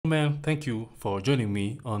gentlemen, thank you for joining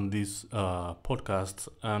me on this podcast.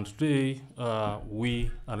 And today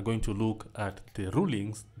we are going to look at the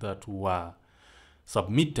rulings that were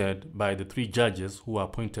submitted by the three judges who were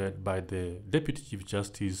appointed by the Deputy Chief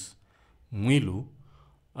Justice Mwilu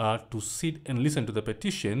to sit and listen to the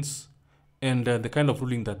petitions and the kind of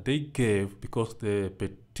ruling that they gave, because the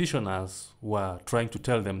petitioners were trying to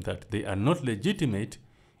tell them that they are not legitimate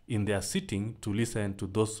in their sitting to listen to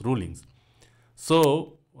those rulings.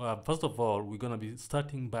 So, first of all, we're going to be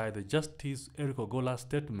starting by the Justice Eric Ogola's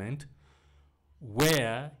statement,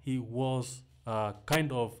 where he was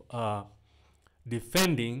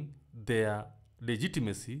defending their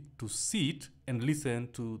legitimacy to sit and listen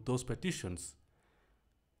to those petitions.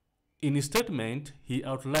 In his statement, he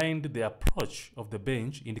outlined the approach of the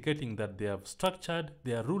bench, indicating that they have structured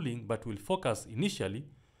their ruling but will focus initially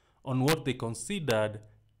on what they considered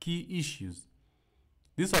key issues.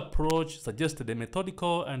 This approach suggested a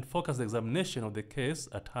methodical and focused examination of the case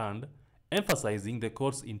at hand, emphasizing the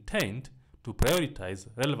court's intent to prioritize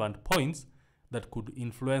relevant points that could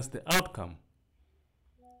influence the outcome.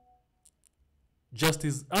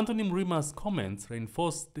 Justice Anthony Mrima's comments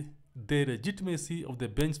reinforced the legitimacy of the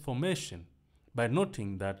bench formation by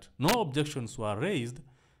noting that no objections were raised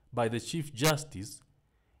by the Chief Justice.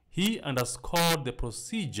 He underscored the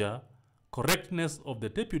procedure correctness of the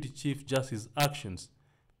Deputy Chief Justice's actions.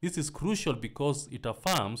 This is crucial because it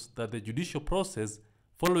affirms that the judicial process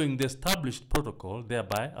following the established protocol,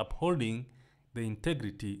 thereby upholding the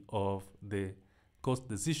integrity of the court's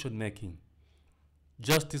decision-making.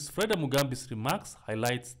 Justice Freda Mugambi's remarks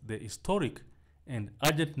highlights the historic and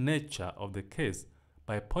urgent nature of the case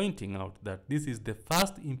by pointing out that this is the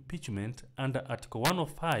first impeachment under Article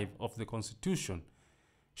 105 of the Constitution.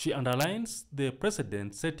 She underlines the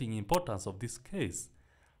precedent-setting importance of this case.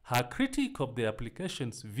 Her critique of the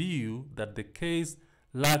application's view that the case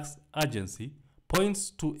lacks urgency points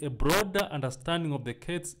to a broader understanding of the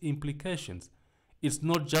case's implications. It's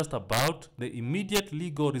not just about the immediate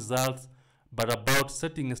legal results, but about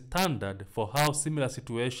setting a standard for how similar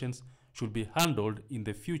situations should be handled in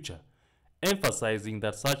the future, emphasizing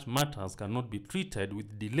that such matters cannot be treated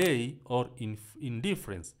with delay or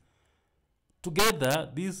indifference. Together,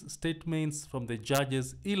 these statements from the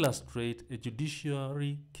judges illustrate a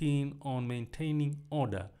judiciary keen on maintaining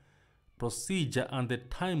order, procedure, and the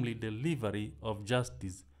timely delivery of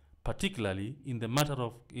justice, particularly in the matter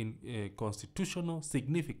of constitutional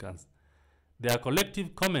significance. Their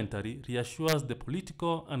collective commentary reassures the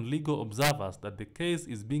political and legal observers that the case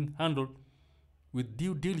is being handled with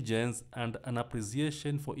due diligence and an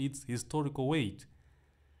appreciation for its historical weight.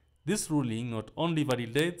 This ruling not only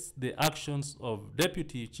validates the actions of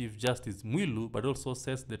Deputy Chief Justice Mwilu, but also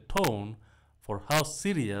sets the tone for how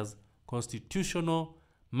serious constitutional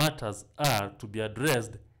matters are to be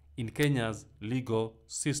addressed in Kenya's legal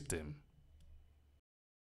system.